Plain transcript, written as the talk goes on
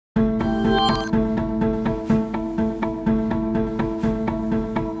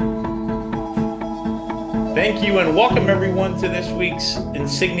Thank you and welcome everyone to this week's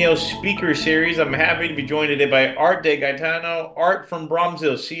Insignio Speaker Series. I'm happy to be joined today by Art DeGaetano. Art from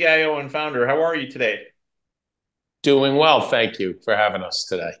Bramshill, CIO and founder. How are you today? Doing well. Thank you for having us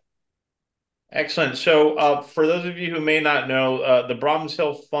today. Excellent. So for those of you who may not know, the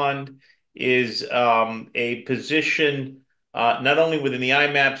Bramshill Fund is a position not only within the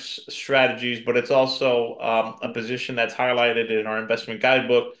IMAPS strategies, but it's also a position that's highlighted in our investment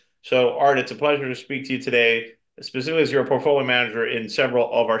guidebook. So Art, it's a pleasure to speak to you today, specifically as you're a portfolio manager in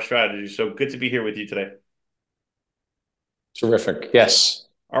several of our strategies. So good to be here with you today. Terrific. Yes.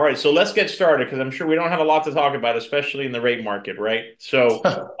 All right, so let's get started because I'm sure we don't have a lot to talk about, especially in the rate market, right? So,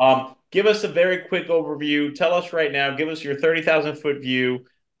 give us a very quick overview. Tell us right now, give us your 30,000-foot view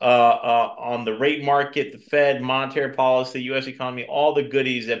on the rate market, the Fed, monetary policy, U.S. economy, all the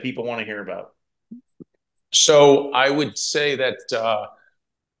goodies that people want to hear about. So I would say that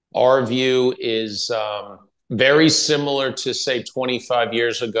our view is very similar to, say, 25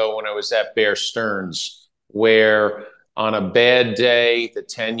 years ago when I was at Bear Stearns, where on a bad day, the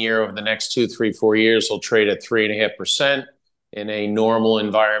 10-year over the next 2, 3, 4 years will trade at 3.5%. In a normal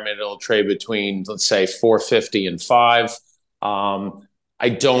environment, it'll trade between, let's say, 4.50 and 5.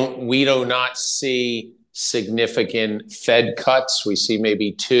 We do not see significant Fed cuts. We see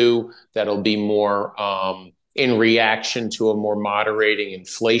maybe 2 that'll be more in reaction to a more moderating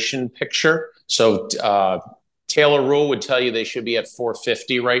inflation picture. So Taylor Rule would tell you they should be at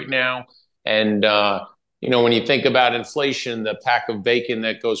 4.50 right now. And when you think about inflation, the pack of bacon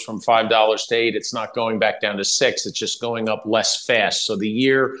that goes from $5 to $8, it's not going back down to 6. It's just going up less fast. So the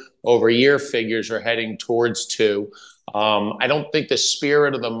year-over-year figures are heading towards 2. I don't think the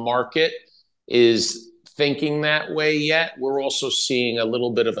spirit of the market is thinking that way yet. We're also seeing a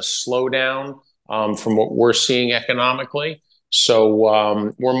little bit of a slowdown from what we're seeing economically. So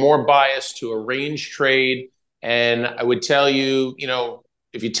we're more biased to a range trade. And I would tell you,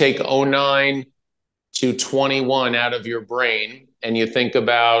 if you take '09 to 21 out of your brain and you think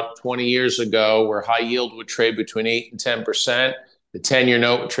about 20 years ago where high yield would trade between 8 and 10%, the 10-year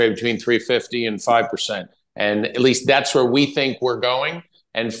note would trade between 3.50 and 5%. And at least that's where we think we're going.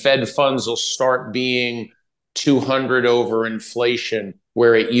 And Fed funds will start being 200 over inflation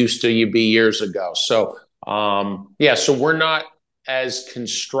where it used to be years ago. So, so we're not as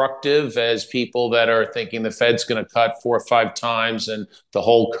constructive as people that are thinking the Fed's going to cut 4 or 5 times and the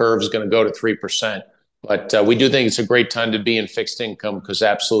whole curve is going to go to 3%. But we do think it's a great time to be in fixed income because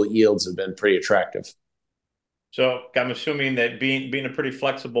absolute yields have been pretty attractive. So I'm assuming that being a pretty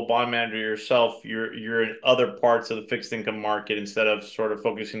flexible bond manager yourself, you're in other parts of the fixed income market instead of sort of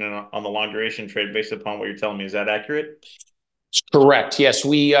focusing on the long duration trade based upon what you're telling me. Is that accurate? Correct. Yes,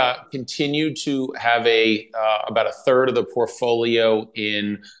 we continue to have about a third of the portfolio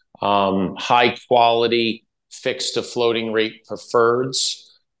in high quality fixed to floating rate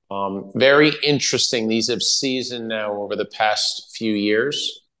preferreds. Very interesting. These have seasoned now over the past few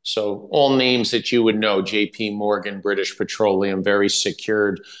years. So all names that you would know, JP Morgan, British Petroleum, very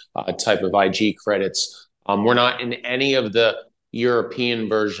secured type of IG credits. We're not in any of the European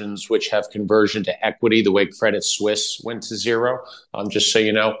versions, which have conversion to equity, the way Credit Suisse went to 0, just so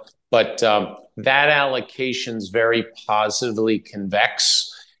you know. But that allocation is very positively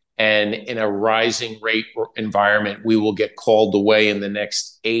convex. And in a rising rate environment, we will get called away in the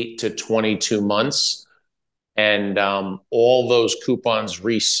next 8 to 22 months. And all those coupons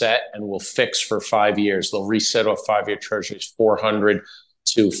reset and will fix for 5 years. They'll reset off 5-year treasuries 400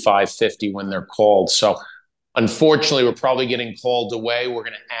 to 550 when they're called. So unfortunately, we're probably getting called away. We're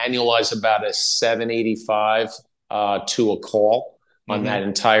going to annualize about a 785 to a call on that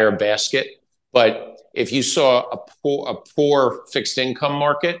entire basket. But if you saw a poor fixed income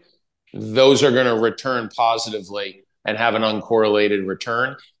market, those are going to return positively and have an uncorrelated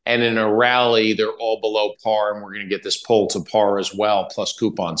return. And in a rally, they're all below par, and we're going to get this pull to par as well, plus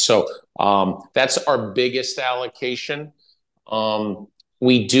coupons. So that's our biggest allocation.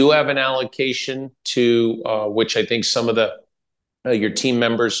 We do have an allocation to which I think some of your team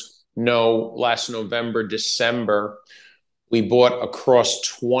members know. Last November, December, we bought across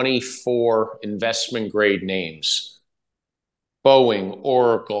 24 investment grade names. Boeing,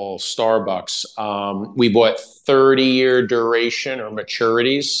 Oracle, Starbucks. We bought 30-year duration or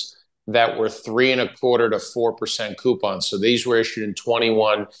maturities that were 3.25% to 4% coupons. So these were issued in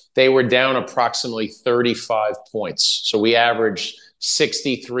 21. They were down approximately 35 points. So we averaged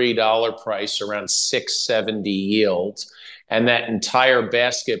 $63 price, around 670 yield. And that entire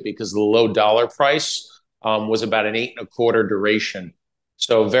basket, because of the low dollar price, was about an 8.25 duration.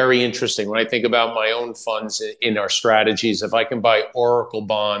 So very interesting. When I think about my own funds in our strategies, if I can buy Oracle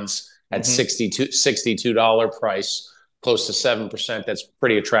bonds at Hmm. $62 price, close to 7%. That's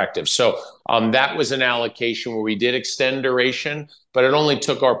pretty attractive. So that was an allocation where we did extend duration, but it only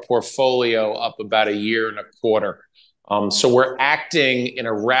took our portfolio up about a year and a quarter. So we're acting in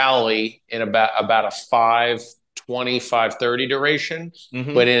a rally in about a 520, 530 duration,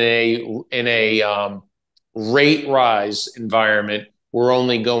 but Hmm. in a rate rise environment, we're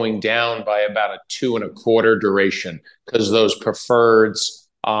only going down by about a 2.25 duration because those preferreds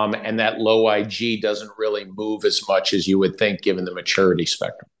and that low IG doesn't really move as much as you would think given the maturity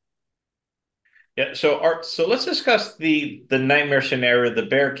spectrum. Yeah. So Art, so let's discuss the nightmare scenario, the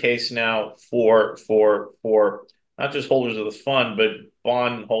bear case now for not just holders of the fund, but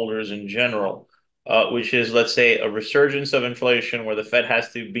bond holders in general, which is, let's say, a resurgence of inflation where the Fed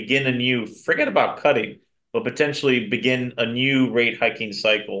has to begin a new, forget about cutting, but potentially begin a new rate hiking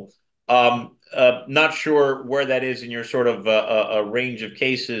cycle. Not sure where that is in your sort of a range of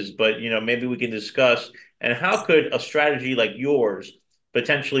cases, but maybe we can discuss. And how could a strategy like yours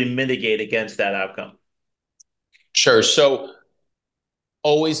potentially mitigate against that outcome? Sure. So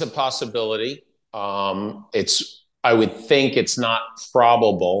always a possibility. I would think it's not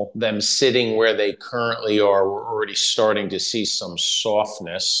probable them sitting where they currently are. We're already starting to see some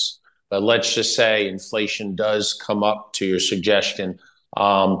softness, but let's just say inflation does come up to your suggestion,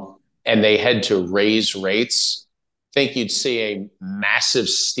 and they had to raise rates. I think you'd see a massive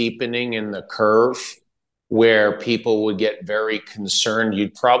steepening in the curve where people would get very concerned.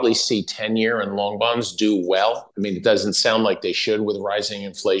 You'd probably see 10-year and long bonds do well. I mean, it doesn't sound like they should with rising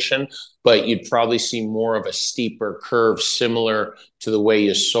inflation, but you'd probably see more of a steeper curve similar to the way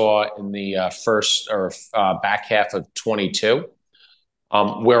you saw in the first or back half of 22.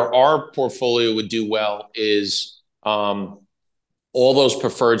 Where our portfolio would do well is all those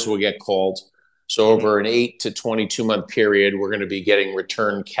preferreds will get called. So over Hmm. an 8 to 22-month period, we're going to be getting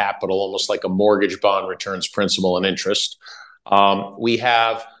return capital, almost like a mortgage bond returns principal and interest. We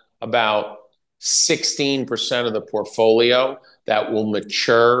have about 16% of the portfolio that will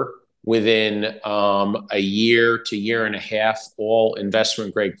mature within a year to year and a half, all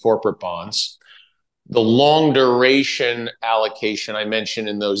investment grade corporate bonds. The long duration allocation I mentioned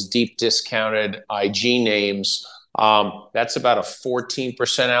in those deep discounted IG names, that's about a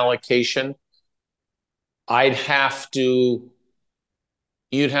 14% allocation. I'd have to,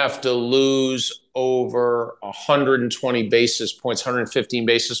 you'd have to lose over 120 basis points, 115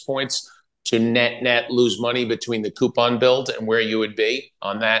 basis points to net lose money between the coupon build and where you would be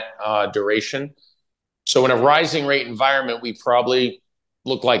on that duration. So in a rising rate environment, we probably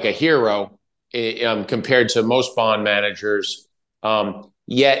look like a hero compared to most bond managers.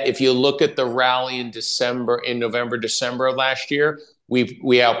 Yet, if you look at the rally in November, December of last year, we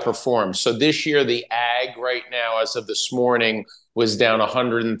outperformed. So this year, the ag right now, as of this morning, was down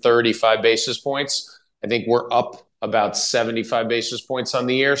 135 basis points. I think we're up about 75 basis points on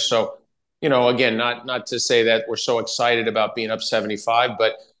the year. So, again, not to say that we're so excited about being up 75,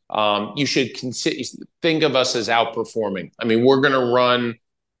 but you should think of us as outperforming. I mean, we're going to run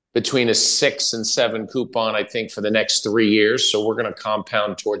between a 6 and 7 coupon, I think, for the next 3 years. So we're going to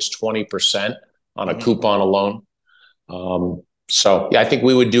compound towards 20% on a Hmm. coupon alone. So yeah, I think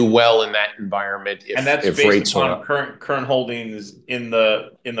we would do well in that environment And if that's if based rates went upon up. current holdings in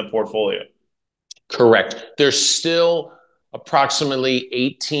the portfolio. Correct. There's still approximately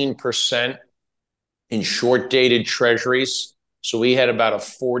 18% in short dated treasuries. So we had about a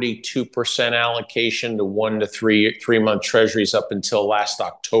 42% allocation to 1 to 3 month treasuries up until last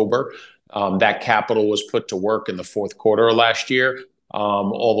October. That capital was put to work in the fourth quarter of last year,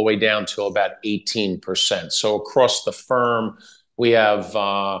 all the way down to about 18%. So across the firm, we have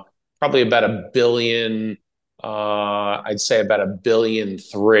probably about $1 billion. I'd say about $1.3 billion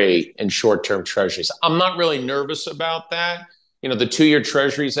in short-term treasuries. I'm not really nervous about that. The 2-year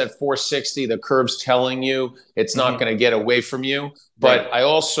treasuries at 460, the curve's telling you it's not Hmm. going to get away from you. Right. But I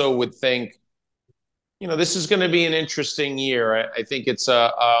also would think, this is going to be an interesting year. I think it's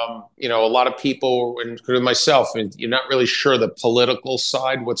a lot of people, including myself, and you're not really sure the political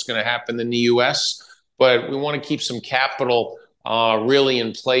side, what's going to happen in the U.S., but we want to keep some capital really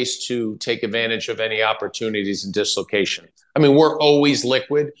in place to take advantage of any opportunities and dislocation. I mean, we're always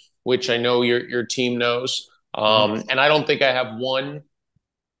liquid, which I know your team knows. Hmm. And I don't think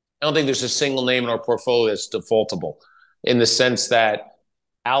there's a single name in our portfolio that's defaultable in the sense that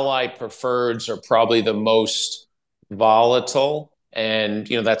Ally preferreds are probably the most volatile. And,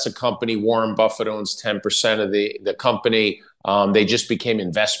 that's a company. Warren Buffett owns 10% of the company. They just became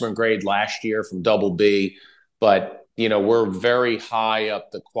investment grade last year from double B. But, we're very high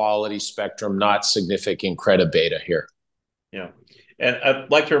up the quality spectrum, not significant credit beta here. Yeah. And I'd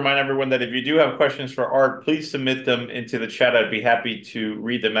like to remind everyone that if you do have questions for Art, please submit them into the chat. I'd be happy to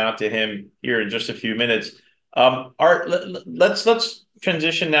read them out to him here in just a few minutes. Art, let's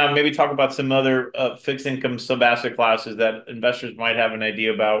transition now and maybe talk about some other fixed income sub-asset classes that investors might have an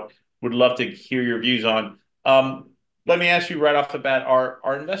idea about. Would love to hear your views on. Let me ask you right off the bat: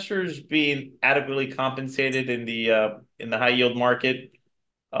 Are investors being adequately compensated in the high yield market,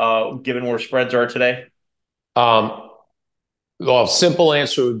 given where spreads are today? Um, well, simple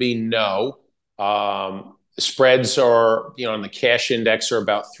answer would be no. Spreads are, on the cash index are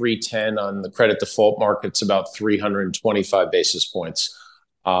about 310. On the credit default market's about 325 basis points.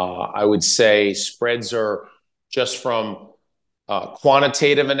 I would say spreads are just from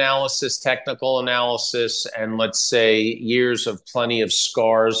quantitative analysis, technical analysis, and let's say years of plenty of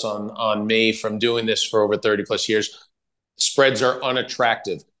scars on me from doing this for over 30 plus years. Spreads are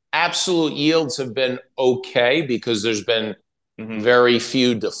unattractive. Absolute yields have been okay because there's been very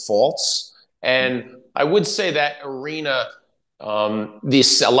few defaults. And I would say that arena, a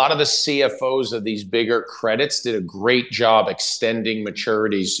lot of the CFOs of these bigger credits did a great job extending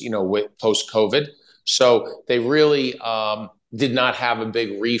maturities, with post-COVID. So they really did not have a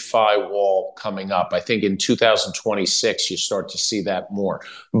big refi wall coming up. I think in 2026, you start to see that more.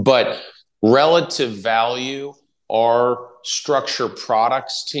 But relative value, our structure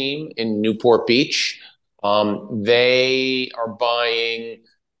products team in Newport Beach, they are buying,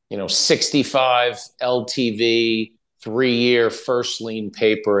 65 LTV, 3-year first lien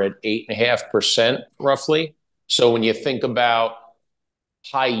paper at 8.5% roughly. So when you think about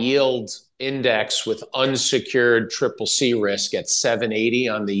high yield index with unsecured triple C risk at 780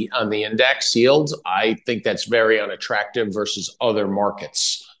 on the index yield, I think that's very unattractive versus other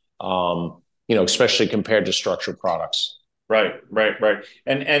markets, especially compared to structured products. Right.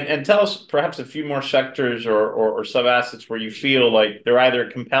 And tell us perhaps a few more sectors or sub assets where you feel like they're either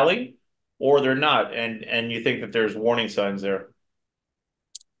compelling or they're not, and you think that there's warning signs there.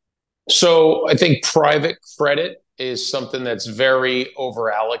 So I think private credit is something that's very over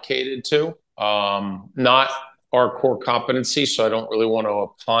allocated to. Not our core competency, so I don't really want to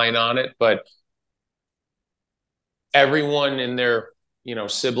opine on it, but everyone in their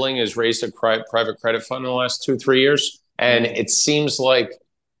sibling has raised a private credit fund in the last 2-3 years. And it seems like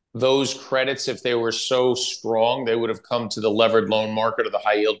those credits, if they were so strong, they would have come to the levered loan market or the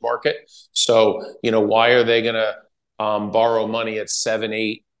high yield market. So, why are they going to borrow money at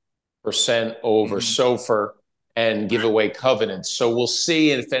 7-8% over SOFR and give away covenants? So we'll see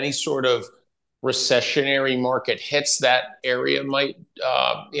if any sort of recessionary market hits that area might,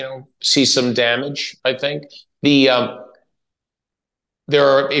 see some damage, I think.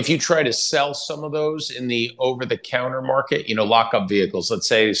 If you try to sell some of those in the over-the-counter market, lockup vehicles, let's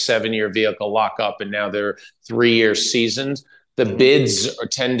say 7-year vehicle lockup, and now they're 3-year seasoned, the bids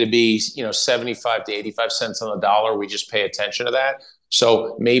tend to be, 75 to 85 cents on the dollar. We just pay attention to that.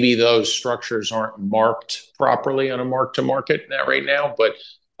 So maybe those structures aren't marked properly on a mark-to-market right now. But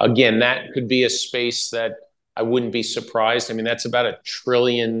again, that could be a space that I wouldn't be surprised. I mean, that's about $1.8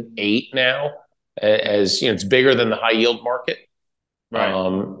 trillion now, as it's bigger than the high yield market.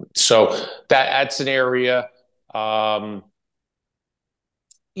 Right. So that's an area. Aside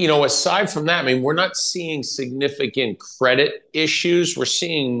from that, I mean, we're not seeing significant credit issues. We're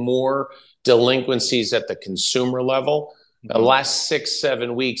seeing more delinquencies at the consumer level. The last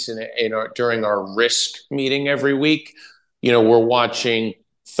 6-7 weeks during our risk meeting every week, we're watching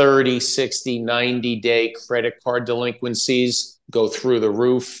 30, 60, 90-day credit card delinquencies go through the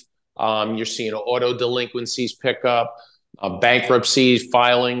roof. You're seeing auto delinquencies pick up. Bankruptcy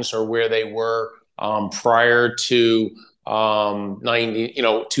filings are where they were prior to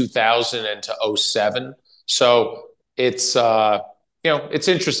 2000 and to 07. So it's it's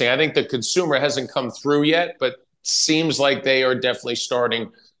interesting. I think the consumer hasn't come through yet, but seems like they are definitely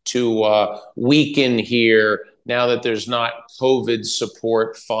starting to weaken here now that there's not COVID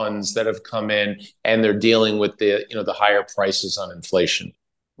support funds that have come in, and they're dealing with the higher prices on inflation.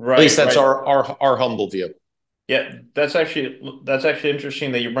 Right. At least that's right. our humble view. Yeah, that's actually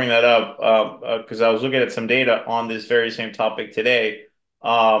interesting that you bring that up, because I was looking at some data on this very same topic today,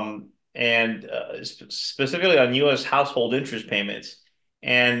 and specifically on U.S. household interest payments,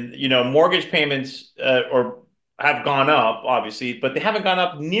 and mortgage payments or have gone up obviously, but they haven't gone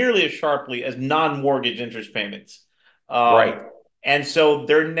up nearly as sharply as non-mortgage interest payments, Right. and so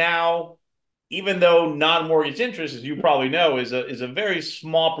they're now, even though non-mortgage interest, as you probably know, is a very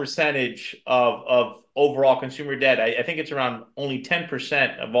small percentage of overall consumer debt. I think it's around only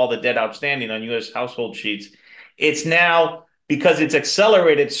 10% of all the debt outstanding on U.S. household sheets. It's now, because it's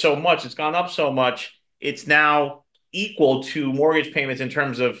accelerated so much, it's gone up so much, it's now equal to mortgage payments in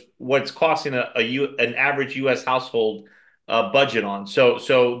terms of what's costing an average U.S. household budget on.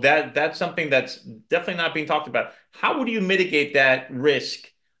 So that's something that's definitely not being talked about. How would you mitigate that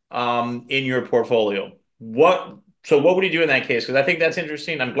risk in your portfolio? What would you do in that case? Because I think that's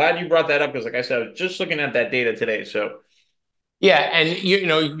interesting. I'm glad you brought that up because, like I said, I was just looking at that data today. So Yeah,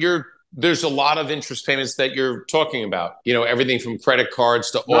 and there's a lot of interest payments that you're talking about. Everything from credit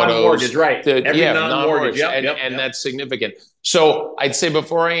cards to non-mortgage, autos right? to Every yeah, non-mortgage. non-mortgage, Yep, and yep, and yep. that's significant. So I'd say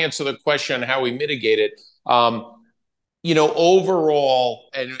before I answer the question on how we mitigate it, overall,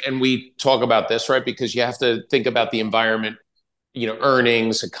 and we talk about this, right? Because you have to think about the environment,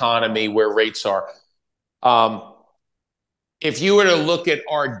 earnings, economy, where rates are. Um, if you were to look at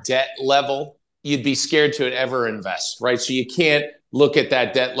our debt level, you'd be scared to ever invest, right? So you can't look at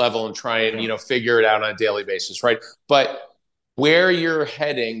that debt level and try and, figure it out on a daily basis, right? But where you're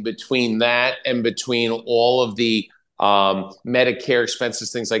heading between that and between all of the Medicare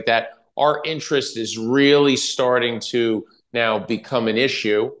expenses, things like that, our interest is really starting to now become an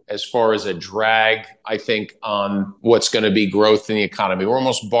issue as far as a drag, I think, on what's going to be growth in the economy. We're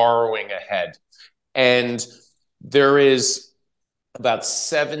almost borrowing ahead. And there is about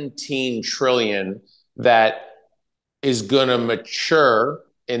 17 trillion that is going to mature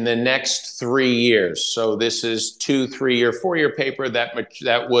in the next 3 years. So this is 2, 3-year, 4-year paper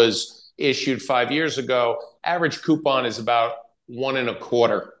that was issued 5 years ago. Average coupon is about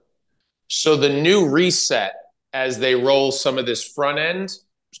 1.25. So the new reset, as they roll some of this front end,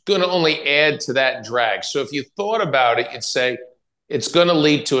 is going to only add to that drag. So if you thought about it, you'd say it's going to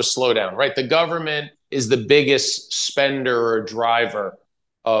lead to a slowdown, right? The government is the biggest spender or driver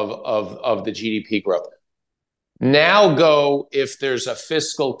of the GDP growth. Now go if there's a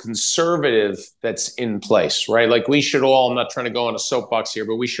fiscal conservative that's in place, right? Like we should all, I'm not trying to go on a soapbox here,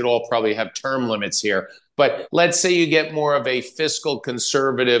 but we should all probably have term limits here. But let's say you get more of a fiscal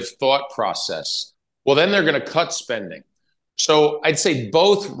conservative thought process. Well, then they're going to cut spending. So I'd say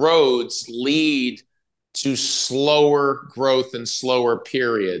both roads lead to slower growth and slower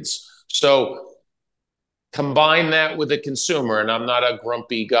periods. So combine that with a consumer, and I'm not a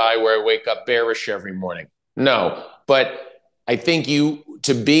grumpy guy where I wake up bearish every morning. No, but I think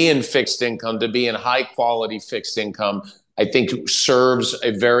to be in fixed income, to be in high quality fixed income, I think serves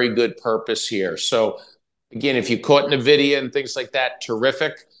a very good purpose here. So again, if you caught NVIDIA and things like that,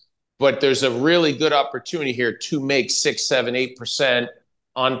 terrific. But there's a really good opportunity here to make 6, 7, 8%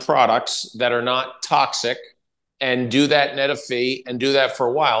 on products that are not toxic, and do that net of fee and do that for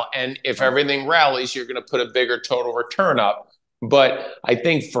a while. And if everything rallies, you're going to put a bigger total return up. But I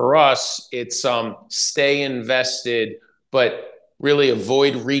think for us, it's stay invested, but really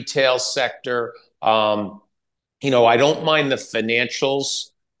avoid retail sector. I don't mind the financials.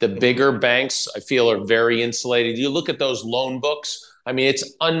 The bigger banks, I feel, are very insulated. You look at those loan books. I mean,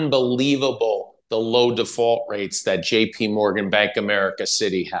 it's unbelievable the low default rates that J.P. Morgan, Bank of America,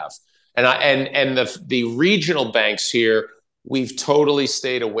 Citi have. And the regional banks here, we've totally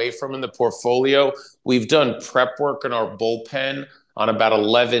stayed away from in the portfolio. We've done prep work in our bullpen on about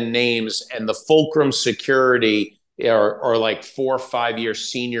 11 names, and the fulcrum security are like 4 or 5-year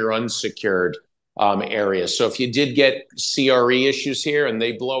senior unsecured areas. So if you did get CRE issues here and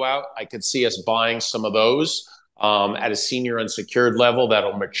they blow out, I could see us buying some of those at a senior unsecured level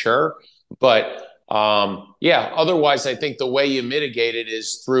that'll mature. But otherwise, I think the way you mitigate it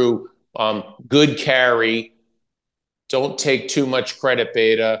is through good carry. Don't take too much credit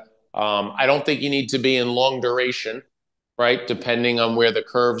beta. I don't think you need to be in long duration, right? Depending on where the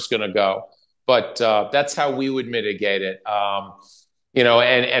curve's going to go. But that's how we would mitigate it.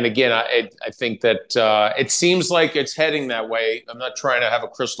 And again, I think that it seems like it's heading that way. I'm not trying to have a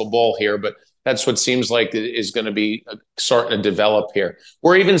crystal ball here, but that's what seems like is going to be starting to develop here.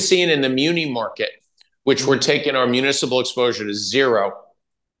 We're even seeing in the muni market, which we're taking our municipal exposure to zero,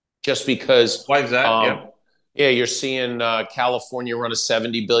 just because. Why is that? Yeah, you're seeing California run a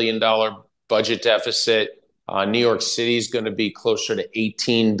 $70 billion budget deficit. New York City is going to be closer to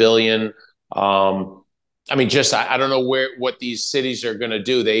 18 billion. I mean, I don't know what these cities are going to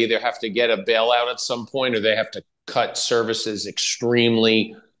do. They either have to get a bailout at some point, or they have to cut services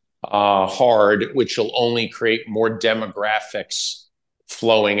extremely hard, which will only create more demographics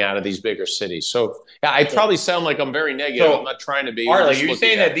flowing out of these bigger cities. So yeah, I probably sound like I'm very negative. I'm not trying to be. Art, are you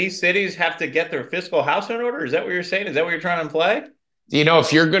saying that these cities have to get their fiscal house in order? Is that what you're saying? Is that what you're trying to imply?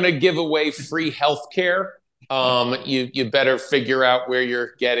 If you're going to give away free healthcare, you better figure out where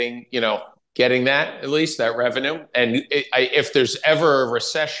you're getting that, at least that revenue. And if there's ever a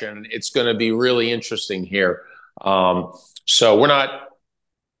recession, it's going to be really interesting here. So we're not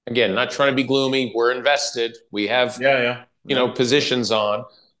Again, not trying to be gloomy. We're invested. We have, Yeah, yeah, positions on,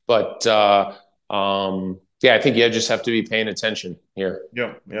 but yeah, I think you just have to be paying attention here.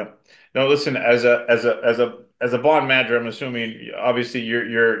 yeah. No, listen, as a bond manager, I'm assuming obviously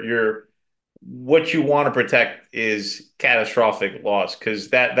you're what you want to protect is catastrophic loss because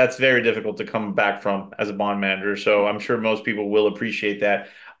that's very difficult to come back from as a bond manager. So I'm sure most people will appreciate that.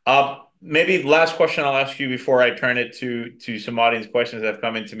 Maybe last question I'll ask you before I turn it to some audience questions that have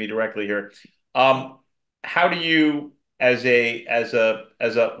come into me directly here. Um, how do you, as a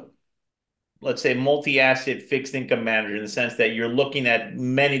let's say multi-asset fixed income manager, in the sense that you're looking at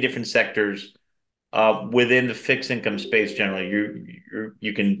many different sectors within the fixed income space generally.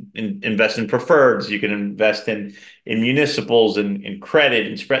 You can invest in preferreds, you can invest in municipals and in credit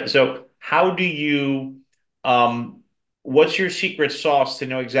and spread. So how do you what's your secret sauce to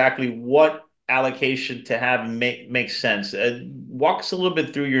know exactly what allocation to have makes sense? Walk us a little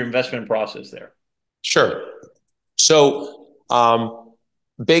bit through your investment process there. Sure. So,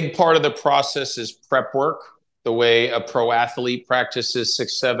 big part of the process is prep work. The way a pro athlete practices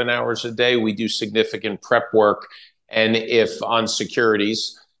 6, 7 hours a day, we do significant prep work. And if on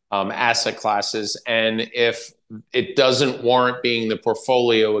securities, asset classes, and if it doesn't warrant being the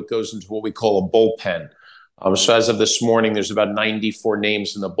portfolio, it goes into what we call a bullpen. So as of this morning, there's about 94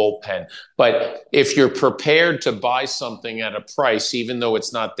 names in the bullpen. But if you're prepared to buy something at a price, even though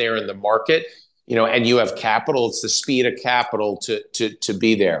it's not there in the market, and you have capital, it's the speed of capital to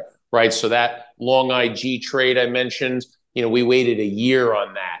be there, right? So that long IG trade I mentioned, we waited a year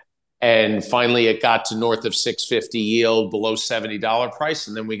on that. And finally, it got to north of 650 yield, below $70 price,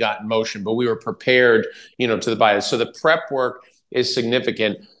 and then we got in motion. But we were prepared, to the buy. So the prep work is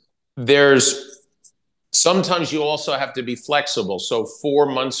significant. There's sometimes you also have to be flexible. So 4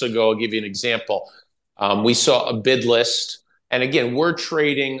 months ago, I'll give you an example. We saw a bid list. And again, we're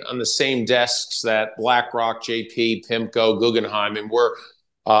trading on the same desks that BlackRock, JP, PIMCO, Guggenheim, and we're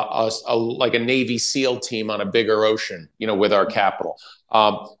like a Navy SEAL team on a bigger ocean, with our capital.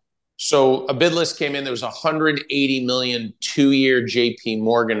 So a bid list came in. There was 180 million 2-year JP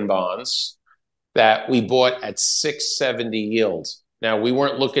Morgan bonds that we bought at 670 yields. Now, we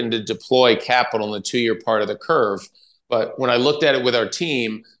weren't looking to deploy capital in the 2-year part of the curve, but when I looked at it with our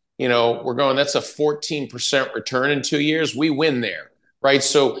team, we're going, that's a 14% return in 2 years. We win there, right?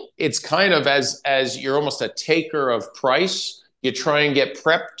 So it's kind of as you're almost a taker of price. You try and get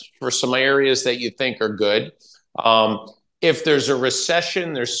prepped for some areas that you think are good. If there's a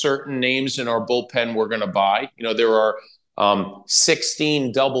recession, there's certain names in our bullpen we're going to buy. There are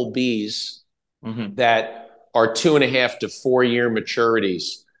 16 double Bs that are 2.5 to 4 year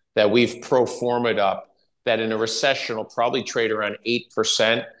maturities that we've pro forma'd up that in a recession will probably trade around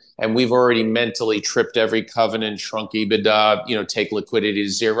 8%. And we've already mentally tripped every covenant, shrunk EBITDA, take liquidity to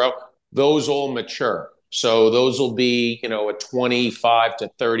zero. Those all mature. So those will be, a 25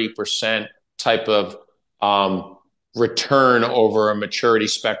 to 30% type of return over a maturity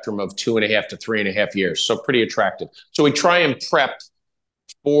spectrum of 2.5 to 3.5 years. So pretty attractive. So we try and prep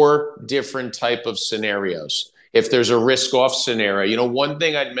 4 different type of scenarios. If there's a risk off scenario, one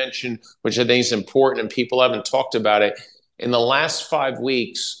thing I'd mention, which I think is important and people haven't talked about it, in the last 5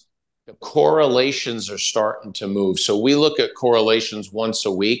 weeks, the correlations are starting to move. So we look at correlations once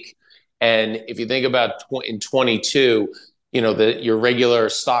a week. And if you think about in 22, your regular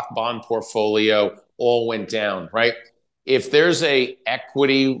stock bond portfolio all went down, right? If there's a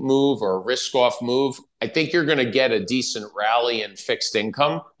equity move or a risk off move, I think you're going to get a decent rally in fixed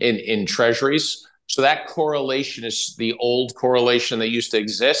income in treasuries. So that correlation is the old correlation that used to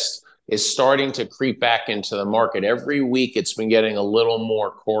exist is starting to creep back into the market. Every week it's been getting a little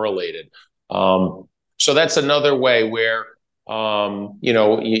more correlated. So that's another way where,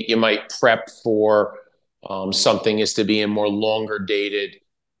 you might prep for something is to be in more longer dated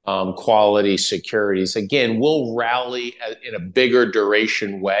quality securities. Again, we'll rally in a bigger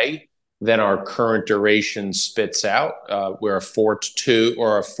duration way than our current duration spits out. We're a 4.2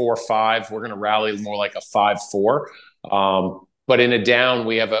 or a 4.5. We're going to rally more like a 5.4. But in a down,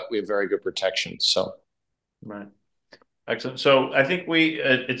 we have very good protection. So, right, excellent. So I think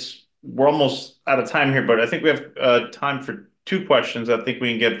we're almost out of time here, but I think we have time for 2 questions. I think we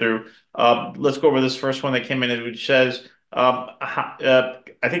can get through. Let's go over this first one that came in, which says,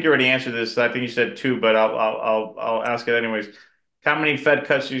 I think you already answered this. I think you said 2, but I'll ask it anyways. How many Fed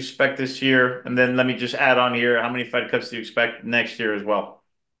cuts do you expect this year? And then let me just add on here, how many Fed cuts do you expect next year as well?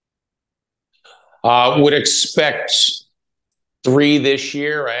 would expect 3 this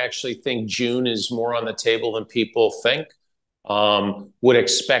year. I actually think June is more on the table than people think. Would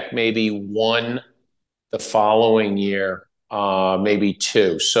expect maybe 1 the following year. maybe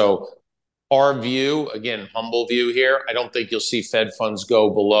 2. So our view, again, humble view here, I don't think you'll see Fed funds go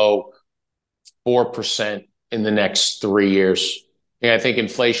below 4% in the next 3 years. I think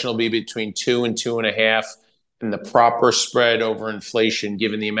inflation will be between 2 and 2.5, and the proper spread over inflation,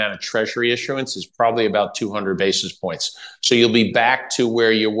 given the amount of treasury issuance, is probably about 200 basis points. So you'll be back to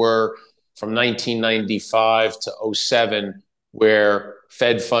where you were from 1995 to 07, where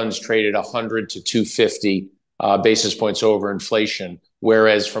Fed funds traded 100 to 250 basis points over inflation,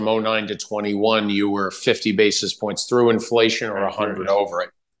 whereas from 09 to 21, you were 50 basis points through inflation or 100 over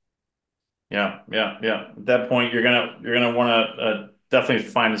it. Yeah. At that point, you're gonna want to definitely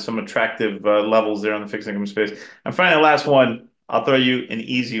find some attractive levels there on the fixed income space. And finally, last one, I'll throw you an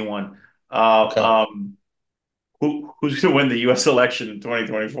easy one. Okay. Who's going to win the U.S. election in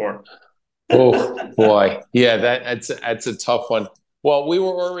 2024? Oh boy, yeah, that's a tough one. Well, we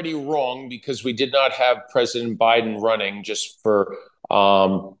were already wrong because we did not have President Biden running, just for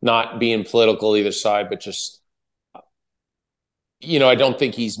not being political either side, but just, I don't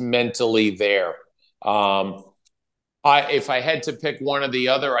think he's mentally there. If I had to pick one or the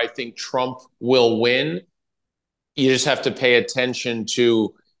other, I think Trump will win. You just have to pay attention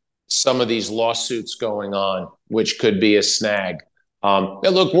to some of these lawsuits going on, which could be a snag.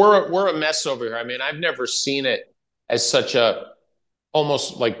 Look, we're a mess over here. I mean, I've never seen it as such a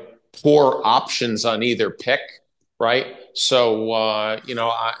almost like poor options on either pick, right? So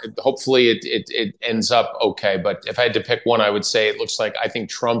hopefully it ends up okay. But if I had to pick one, I would say it looks like I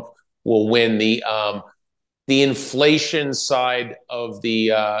think Trump will win. The inflation side of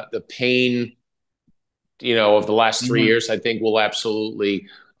the pain, of the last 3 years, I think will absolutely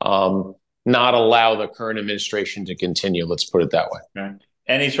not allow the current administration to continue. Let's put it that way. Okay.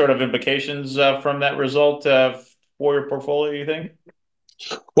 Any sort of implications from that result for your portfolio, you think?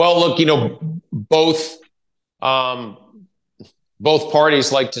 Well, look, both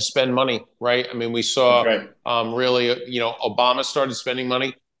parties like to spend money, right? I mean, we saw really, Obama started spending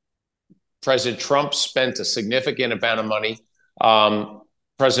money. President Trump spent a significant amount of money.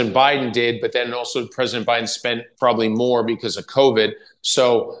 President Biden did, but then also President Biden spent probably more because of COVID.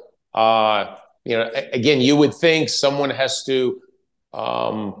 So, again, you would think someone has to,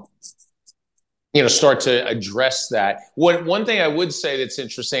 start to address that. One thing I would say that's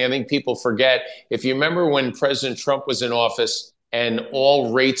interesting, I think people forget, if you remember when President Trump was in office and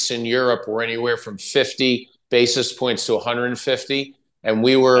all rates in Europe were anywhere from 50 basis points to 150, and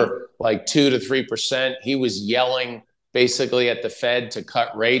we were like 2 to 3%, he was yelling basically at the Fed to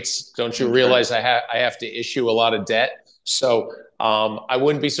cut rates. Don't you realize I have to issue a lot of debt? So I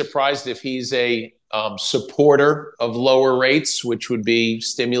wouldn't be surprised if he's a supporter of lower rates, which would be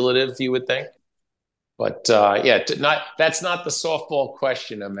stimulative, you would think. But that's not the softball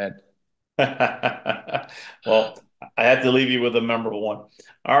question, Ahmed. Well, I had to leave you with a memorable one.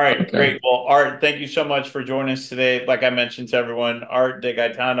 All right, great. Well, Art, thank you so much for joining us today. Like I mentioned to everyone, Art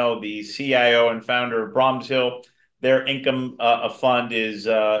DeGaetano, the CIO and founder of Bramshill. Their income fund is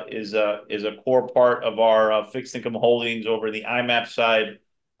a core part of our fixed income holdings over the IMAP side,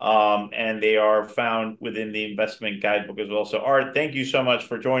 and they are found within the investment guidebook as well. So, Art, thank you so much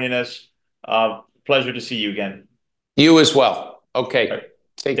for joining us. Pleasure to see you again. You as well. Okay. Right.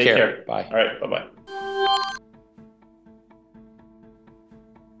 Take care. Bye. All right. Bye-bye.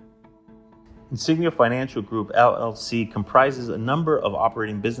 Insignia Financial Group, LLC, comprises a number of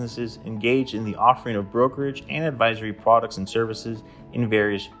operating businesses engaged in the offering of brokerage and advisory products and services in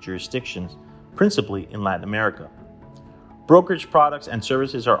various jurisdictions, principally in Latin America. Brokerage products and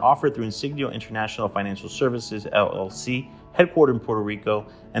services are offered through Insignia International Financial Services, LLC, headquartered in Puerto Rico,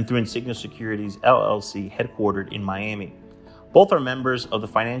 and through Insignia Securities, LLC, headquartered in Miami. Both are members of the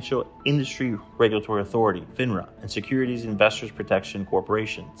Financial Industry Regulatory Authority, FINRA, and Securities Investors Protection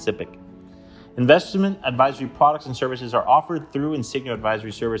Corporation, SIPC. Investment advisory products and services are offered through Insignia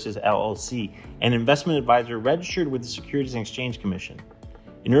Advisory Services, LLC, an investment advisor registered with the Securities and Exchange Commission.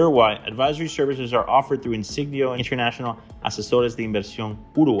 In Uruguay, advisory services are offered through Insignia International Asesores de Inversión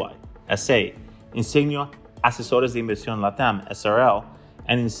Uruguay, SA, Insignia Asesores de Inversión Latam, SRL,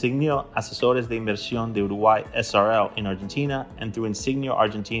 and Insignia Asesores de Inversión de Uruguay, SRL, in Argentina, and through Insignia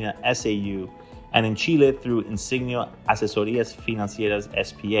Argentina, SAU, and in Chile through Insignia Asesorías Financieras,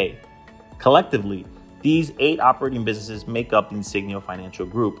 SPA. Collectively, these 8 operating businesses make up the Insignia Financial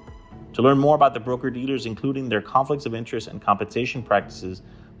Group. To learn more about the broker-dealers, including their conflicts of interest and compensation practices,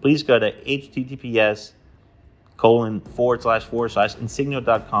 please go to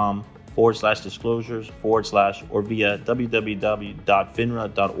https://insignia.com/disclosures/ or via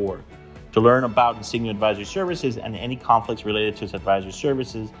www.finra.org. To learn about Insignia Advisory Services and any conflicts related to its advisory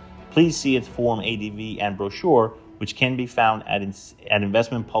services, please see its Form ADV and brochure, which can be found at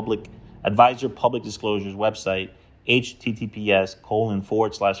Investment Public Advisor Public Disclosures website,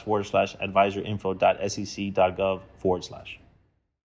 https://advisorinfo.sec.gov/.